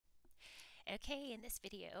Okay, in this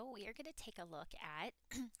video, we are going to take a look at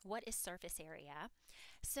what is surface area.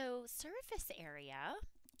 So surface area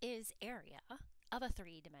is area of a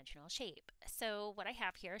three-dimensional shape. So what I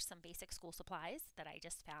have here are some basic school supplies that I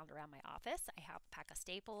just found around my office. I have a pack of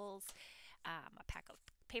staples, a pack of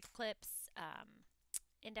paper clips,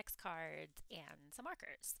 index cards, and some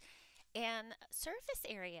markers. And surface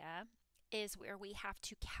area is where we have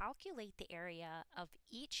to calculate the area of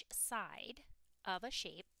each side of a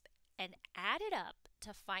shape and add it up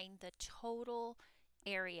to find the total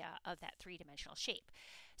area of that three-dimensional shape.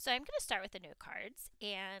 So I'm going to start with the note cards,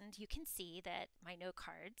 and you can see that my note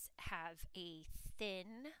cards have a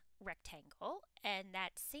thin rectangle, and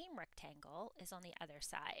that same rectangle is on the other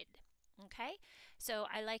side. Okay, so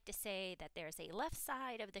I like to say that there's a left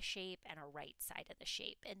side of the shape and a right side of the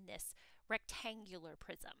shape in this rectangular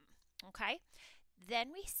prism. Okay, then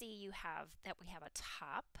we see we have a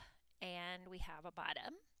top and we have a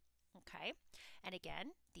bottom. Okay, and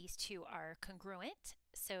again, these two are congruent,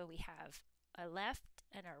 so we have a left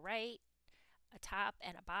and a right, a top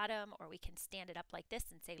and a bottom, or we can stand it up like this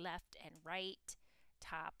and say left and right,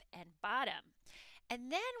 top and bottom.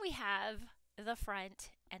 And then we have the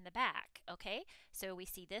front and the back. Okay, so we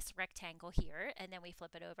see this rectangle here, and then we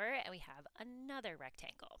flip it over and we have another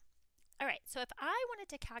rectangle. All right, so if I wanted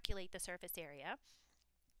to calculate the surface area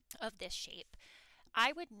of this shape,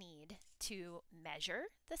 I would need to measure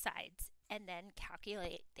the sides and then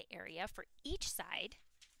calculate the area for each side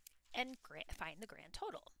and find the grand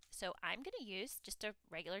total. So I'm going to use just a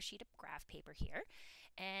regular sheet of graph paper here,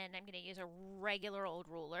 and I'm going to use a regular old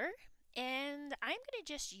ruler, and I'm going to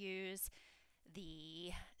just use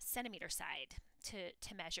the centimeter side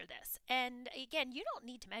to measure this. And again, you don't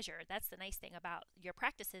need to measure. That's the nice thing about your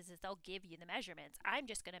practices, is they'll give you the measurements. I'm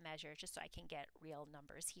just going to measure just so I can get real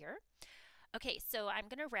numbers here. Okay, so I'm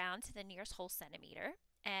going to round to the nearest whole centimeter,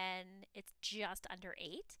 and it's just under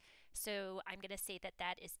 8. So I'm going to say that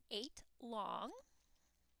that is 8 long.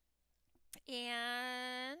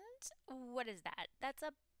 And what is that? That's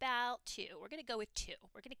about 2. We're going to go with 2.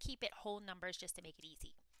 We're going to keep it whole numbers just to make it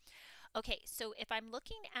easy. Okay, so if I'm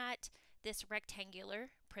looking at this rectangular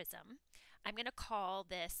prism, I'm going to call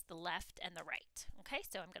this the left and the right. Okay,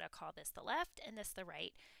 so I'm going to call this the left and this the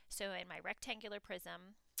right. So in my rectangular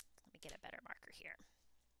prism, let me get a better marker here.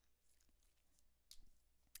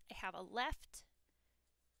 I have a left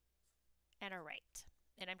and a right,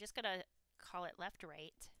 and I'm just going to call it left,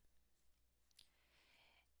 right.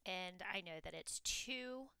 And I know that it's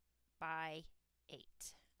 2 by 8.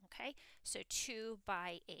 Okay, so 2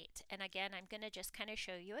 by 8. And again, I'm going to just kind of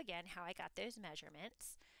show you again how I got those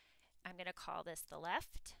measurements. I'm going to call this the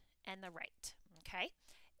left and the right. Okay,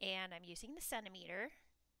 and I'm using the centimeter,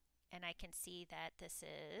 and I can see that this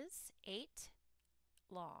is 8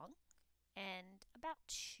 long and about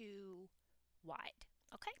 2 wide.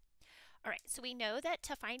 Okay, all right, so we know that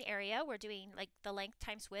to find area, we're doing like the length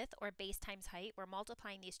times width or base times height. We're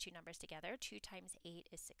multiplying these two numbers together. 2 times 8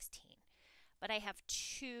 is 16. But I have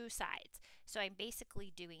 2 sides, so I'm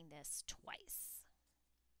basically doing this twice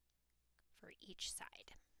for each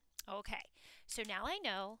side. Okay, so now I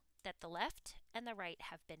know that the left and the right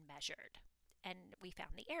have been measured, and we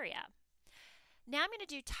found the area. Now I'm going to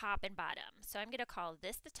do top and bottom. So I'm going to call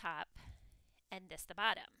this the top and this the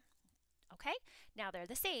bottom. Okay, now they're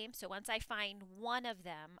the same, so once I find one of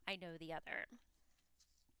them, I know the other.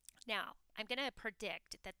 Now, I'm going to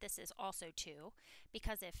predict that this is also 2,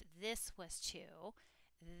 because if this was 2,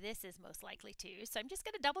 this is most likely 2. So I'm just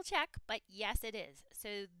going to double check, but yes, it is.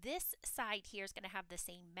 So this side here is going to have the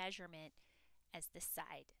same measurement as this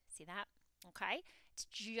side. See that? Okay, it's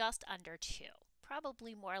just under 2.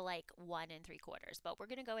 Probably more like 1 3/4, but we're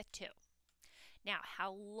going to go with 2. Now,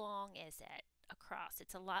 how long is it across?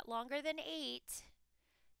 It's a lot longer than 8.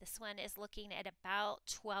 This one is looking at about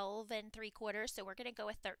 12 3/4, so we're going to go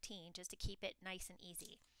with 13 just to keep it nice and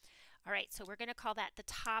easy. All right, so we're going to call that the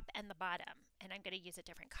top and the bottom, and I'm going to use a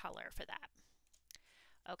different color for that.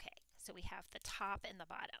 Okay, so we have the top and the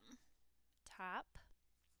bottom. Top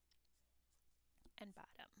and bottom.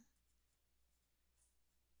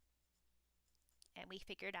 And we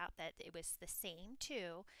figured out that it was the same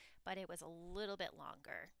too, but it was a little bit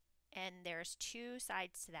longer. And there's 2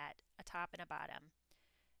 sides to that, a top and a bottom.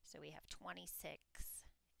 So we have 26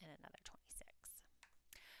 and another 26.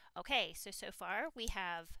 Okay, so far we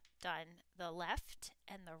have done the left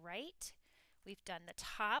and the right. We've done the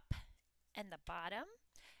top and the bottom.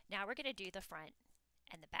 Now we're going to do the front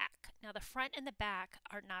and the back. Now the front and the back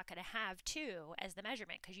are not going to have 2 as the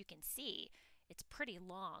measurement, because you can see it's pretty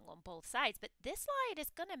long on both sides, but this slide is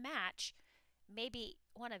going to match maybe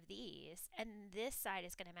one of these, and this side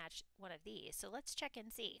is going to match one of these. So let's check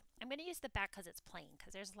and see. I'm going to use the back because it's plain,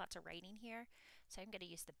 because there's lots of writing here. So I'm going to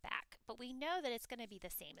use the back. But we know that it's going to be the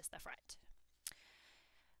same as the front.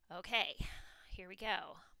 Okay, here we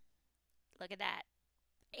go. Look at that.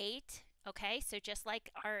 8. Okay, so just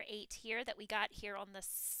like our 8 here that we got here on the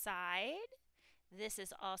side, this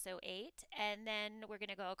is also 8. And then we're going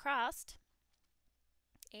to go across.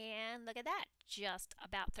 And look at that, just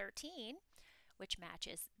about 13, which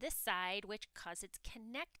matches this side, because it's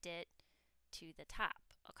connected to the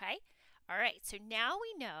top. Okay? All right, so now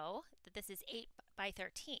we know that this is 8 by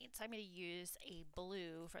 13. So I'm going to use a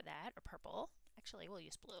blue for that, or purple. Actually, we'll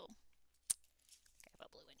use blue. I have a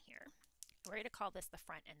blue in here. We're going to call this the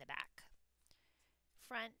front and the back.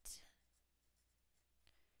 Front,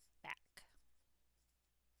 back.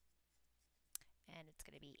 And it's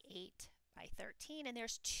going to be 8 by 13, and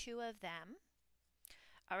there's 2 of them.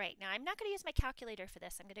 All right, now I'm not going to use my calculator for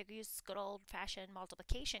this. I'm going to use good old-fashioned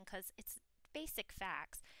multiplication because it's basic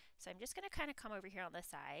facts. So I'm just going to kind of come over here on the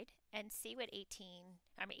side and see what 8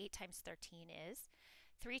 times 13 is.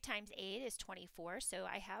 3 times 8 is 24, so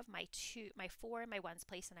I have my 4 in my ones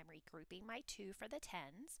place, and I'm regrouping my 2 for the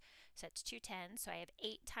tens. So it's 2 tens, so I have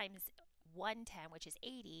 8 times 1 10, which is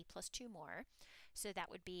 80, plus 2 more. So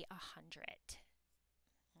that would be 100.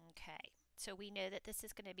 Okay, so we know that this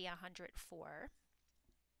is going to be 104,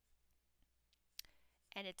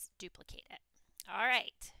 and it's duplicated. All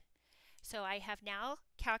right, so I have now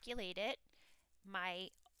calculated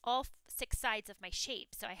all 6 sides of my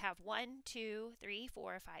shape. So I have 1, 2, 3,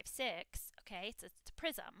 4, 5, 6. Okay, so it's a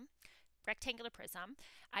prism, rectangular prism.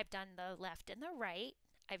 I've done the left and the right.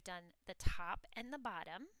 I've done the top and the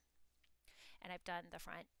bottom. And I've done the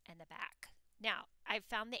front and the back. Now, I've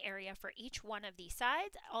found the area for each one of these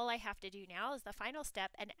sides. All I have to do now is the final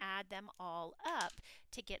step and add them all up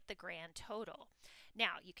to get the grand total.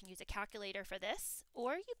 Now, you can use a calculator for this,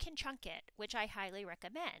 or you can chunk it, which I highly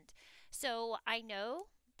recommend. So I know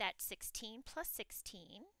that 16 plus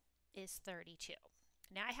 16 is 32.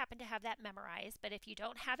 Now I happen to have that memorized, but if you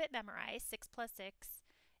don't have it memorized, 6 plus 6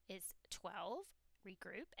 is 12,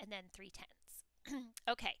 regroup, and then 3 tenths.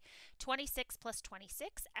 Okay, 26 plus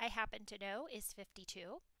 26, I happen to know, is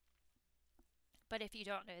 52. But if you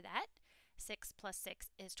don't know that, 6 plus 6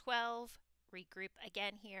 is 12. Regroup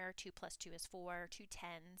again here. 2 plus 2 is 4. 2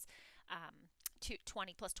 tens.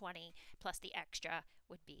 20 plus 20 plus the extra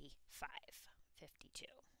would be 5. 52.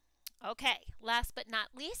 Okay, last but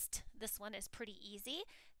not least, this one is pretty easy.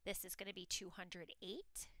 This is going to be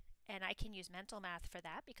 208, and I can use mental math for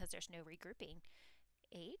that because there's no regrouping.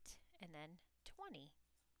 8 and then 20.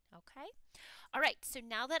 Okay? All right, so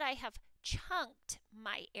now that I have chunked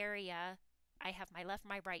my area, I have my left and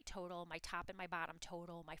my right total, my top and my bottom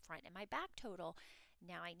total, my front and my back total.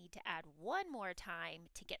 Now I need to add one more time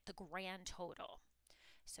to get the grand total.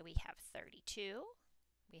 So we have 32,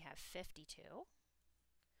 we have 52,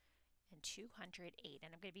 and 208.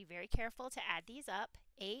 And I'm going to be very careful to add these up.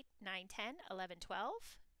 8, 9, 10, 11, 12,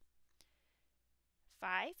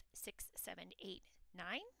 5, 6, 7, 8, 9,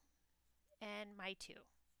 and my 2.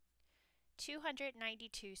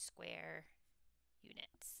 292 square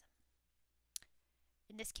units.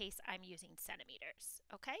 In this case, I'm using centimeters,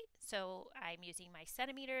 okay? So I'm using my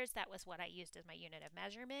centimeters. That was what I used as my unit of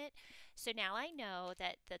measurement. So now I know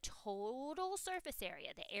that the total surface area,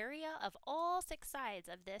 the area of all 6 sides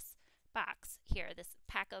of this box here, this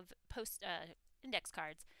pack of index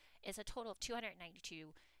cards, is a total of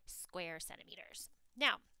 292 square centimeters.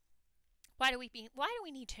 Now, why do we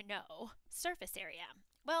need to know surface area?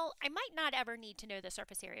 Well, I might not ever need to know the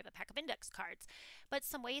surface area of a pack of index cards, but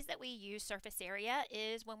some ways that we use surface area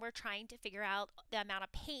is when we're trying to figure out the amount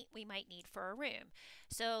of paint we might need for a room.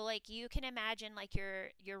 So like you can imagine like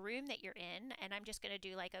your room that you're in, and I'm just going to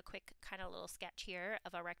do like a quick kind of little sketch here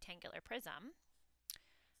of a rectangular prism.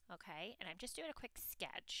 Okay, and I'm just doing a quick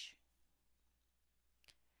sketch.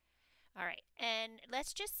 All right, and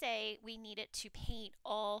let's just say we needed to paint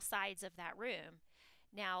all sides of that room.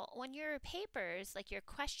 Now, on your papers, like your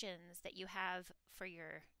questions that you have for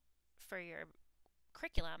your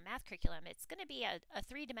curriculum, math curriculum, it's going to be a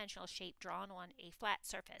 3-dimensional shape drawn on a flat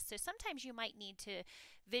surface. So sometimes you might need to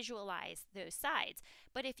visualize those sides.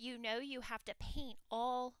 But if you know you have to paint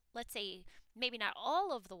all, let's say, maybe not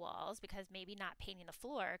all of the walls, because maybe not painting the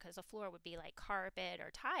floor, because the floor would be like carpet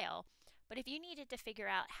or tile. But if you needed to figure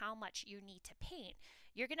out how much you need to paint,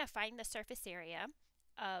 you're going to find the surface area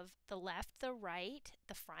of the left, the right,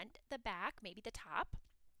 the front, the back, maybe the top,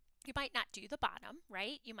 You might not do the bottom,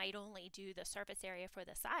 right? You might only do the surface area for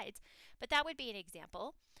the sides, but that would be an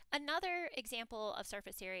example. Another example of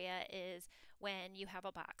surface area is when you have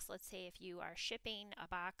a box. Let's say if you are shipping a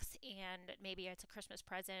box and maybe it's a Christmas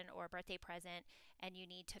present or a birthday present and you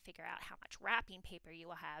need to figure out how much wrapping paper you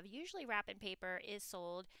will have. Usually wrapping paper is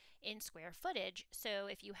sold in square footage. So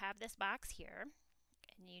if you have this box here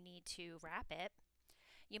and you need to wrap it,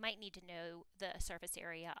 you might need to know the surface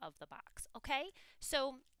area of the box. Okay,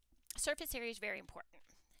 so surface area is very important.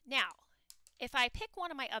 Now, if I pick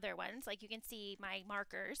one of my other ones, like you can see my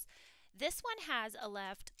markers, this one has a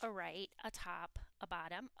left, a right, a top, a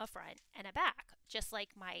bottom, a front, and a back, just like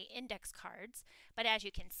my index cards. But as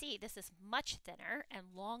you can see, this is much thinner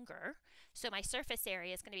and longer, so my surface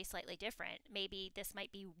area is going to be slightly different. Maybe this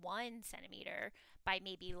might be 1 centimeter by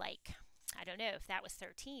maybe like, I don't know, if that was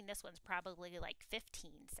 13, this one's probably like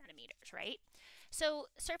 15 centimeters, right? So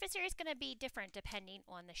surface area is going to be different depending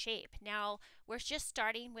on the shape. Now, we're just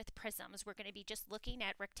starting with prisms. We're going to be just looking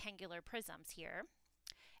at rectangular prisms here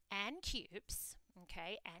and cubes,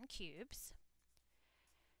 okay, and cubes,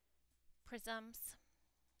 prisms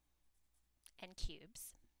and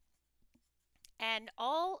cubes. And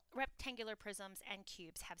all rectangular prisms and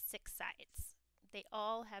cubes have 6 sides. They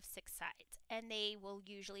all have 6 sides, and they will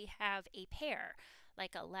usually have a pair,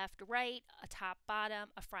 like a left, right, a top, bottom,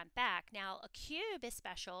 a front, back. Now, a cube is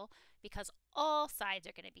special because all sides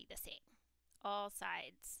are going to be the same. All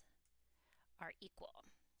sides are equal.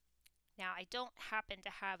 Now, I don't happen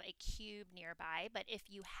to have a cube nearby, but if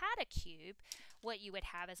you had a cube, what you would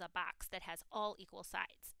have is a box that has all equal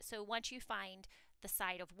sides. So once you find the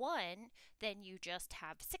side of one, then you just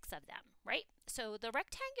have 6 of them, right? So the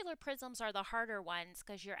rectangular prisms are the harder ones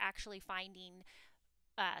because you're actually finding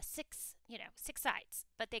 6 sides,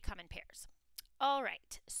 but they come in pairs. All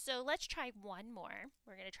right, so let's try one more.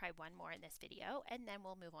 We're going to try one more in this video, and then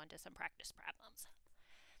we'll move on to some practice problems.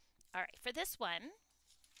 All right, for this one,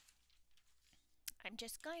 I'm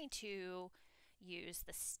just going to use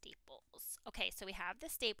the staples. Okay, so we have the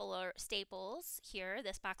staples here,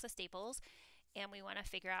 this box of staples, and we want to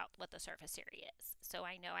figure out what the surface area is. So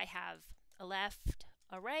I know I have a left,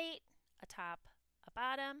 a right, a top, a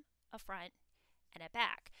bottom, a front, and a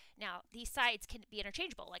back. Now, these sides can be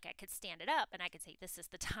interchangeable. Like I could stand it up and I could say this is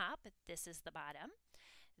the top, this is the bottom,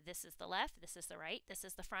 this is the left, this is the right, this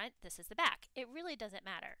is the front, this is the back. It really doesn't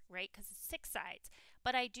matter, right? Because it's 6 sides.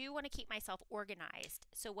 But I do want to keep myself organized.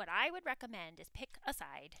 So what I would recommend is pick a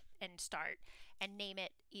side and start and name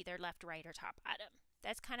it either left, right, or top, bottom.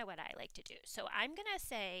 That's kind of what I like to do. So I'm going to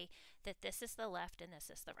say that this is the left and this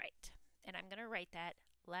is the right. And I'm going to write that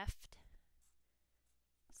left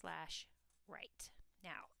slash right.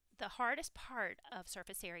 Now, the hardest part of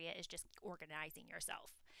surface area is just organizing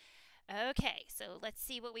yourself. Okay, so let's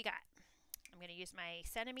see what we got. I'm going to use my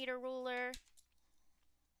centimeter ruler.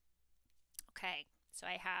 Okay, so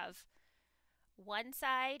I have one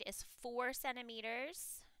side is 4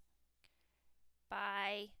 centimeters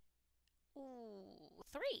by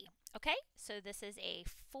 3. Okay, so this is a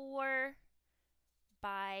 4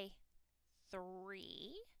 by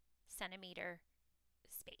 3 centimeter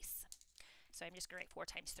space. So I'm just going to write 4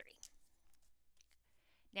 times 3.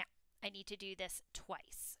 Now, I need to do this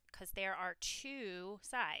twice because there are 2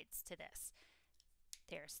 sides to this.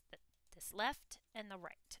 There's this left and the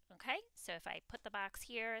right. Okay, so if I put the box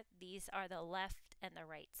here, these are the left and the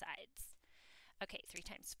right sides. Okay, 3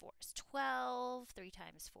 times 4 is 12, 3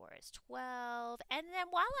 times 4 is 12, and then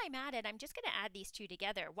while I'm at it, I'm just going to add these 2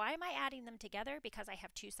 together. Why am I adding them together? Because I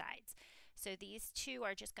have 2 sides. So these 2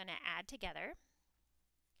 are just going to add together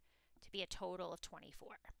to be a total of 24.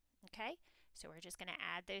 Okay, so we're just going to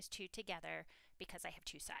add those 2 together because I have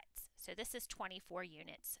 2 sides. So this is 24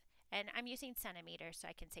 units, and I'm using centimeters, so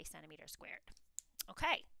I can say centimeter squared.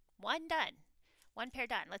 Okay, one done, one pair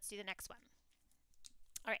done. Let's do the next one.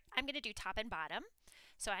 All right, I'm going to do top and bottom.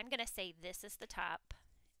 So I'm going to say this is the top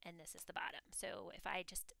and this is the bottom. So if I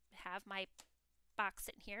just have my box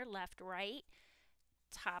sitting here, left, right,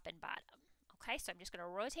 top, and bottom. Okay, so I'm just going to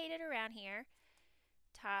rotate it around here.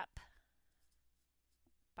 Top,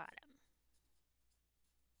 bottom.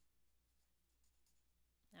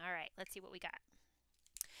 All right, let's see what we got.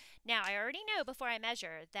 Now, I already know before I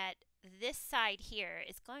measure that this side here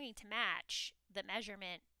is going to match the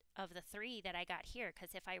measurement of the 3 that I got here,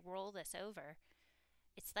 because if I roll this over,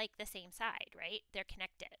 it's like the same side, right? They're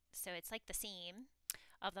connected. So it's like the seam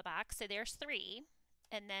of the box. So there's 3,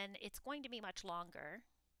 and then it's going to be much longer.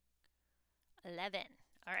 11.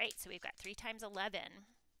 All right, so we've got 3 times 11.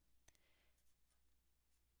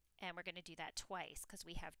 And we're going to do that twice because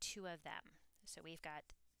we have 2 of them. So we've got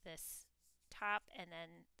this top and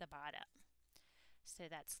then the bottom. So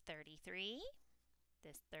that's 33,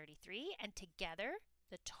 this 33, and together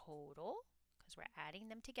the total, because we're adding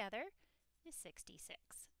them together, is 66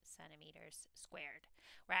 centimeters squared.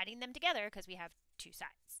 We're adding them together because we have two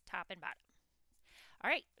sides, top and bottom. All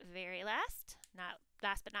right, very last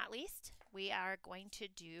but not least, we are going to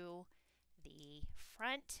do the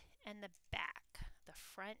front and the back. The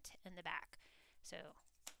front and the back. So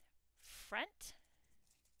front,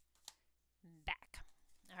 back.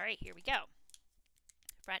 All right, here we go.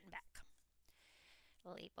 Front and back.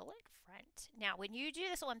 Label it front. Now, when you do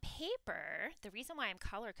this on paper, the reason why I'm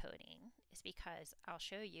color coding is because I'll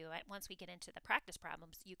show you once we get into the practice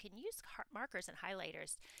problems, you can use markers and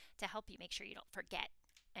highlighters to help you make sure you don't forget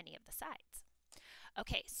any of the sides.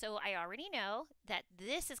 Okay, so I already know that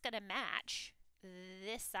this is going to match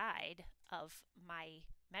this side of my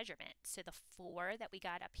measurement. So the 4 that we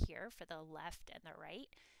got up here for the left and the right,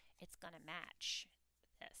 it's going to match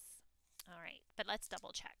this. All right, but let's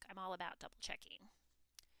double check. I'm all about double checking.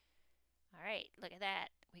 All right, look at that.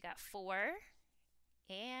 We got 4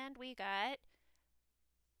 and we got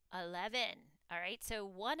 11. All right, so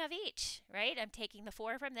one of each, right? I'm taking the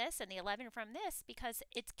 4 from this and the 11 from this because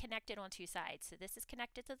it's connected on two sides. So this is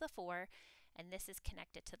connected to the 4 and this is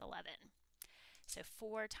connected to the 11. So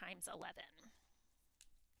 4 times 11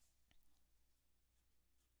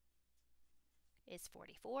 is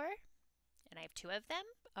 44. And I have 2 of them,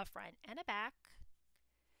 a front and a back.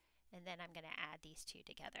 And then I'm going to add these 2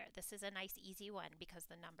 together. This is a nice easy one because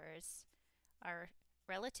the numbers are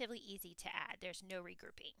relatively easy to add. There's no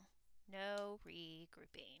regrouping. No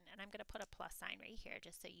regrouping. And I'm going to put a plus sign right here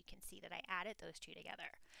just so you can see that I added those 2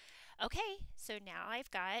 together. Okay, so now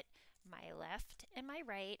I've got my left and my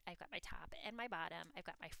right. I've got my top and my bottom. I've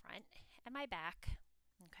got my front and my back.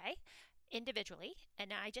 Okay, individually. And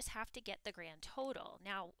now I just have to get the grand total.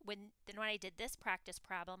 Now, when I did this practice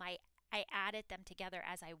problem, I added them together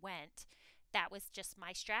as I went. That was just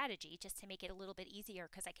my strategy, just to make it a little bit easier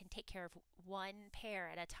because I can take care of one pair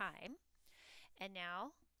at a time. And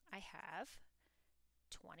now I have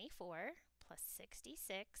 24 plus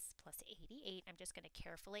 66 plus 88. I'm just going to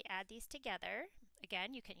carefully add these together.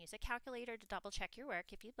 Again, you can use a calculator to double check your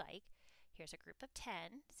work if you'd like. Here's a group of 10.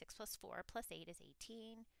 6 plus 4 plus 8 is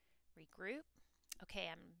 18. Regroup. Okay,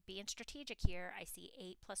 I'm being strategic here. I see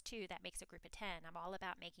 8 plus 2, that makes a group of 10. I'm all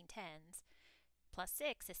about making 10s. Plus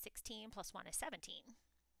 6 is 16, plus 1 is 17.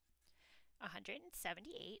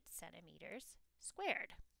 178 centimeters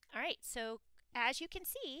squared. All right, so as you can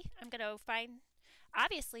see, I'm going to find,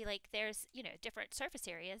 obviously, like there's, different surface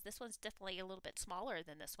areas. This one's definitely a little bit smaller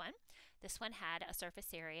than this one. This one had a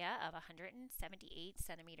surface area of 178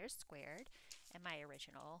 centimeters squared, and my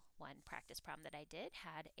original practice problem that I did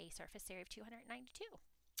had a surface area of 292.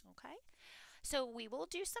 Okay, so we will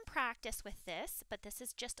do some practice with this, but this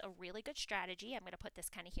is just a really good strategy. I'm going to put this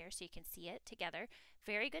kind of here so you can see it together.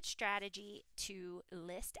 Very good strategy to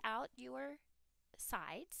list out your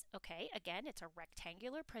sides. Okay, again, it's a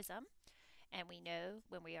rectangular prism, and we know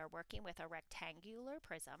when we are working with a rectangular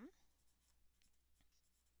prism,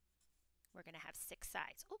 we're going to have 6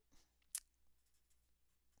 sides. Oh,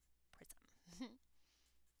 prism.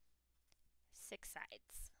 6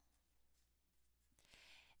 sides.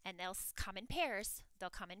 And they'll come in pairs. They'll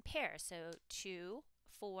come in pairs. So 2,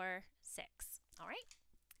 4, 6. All right.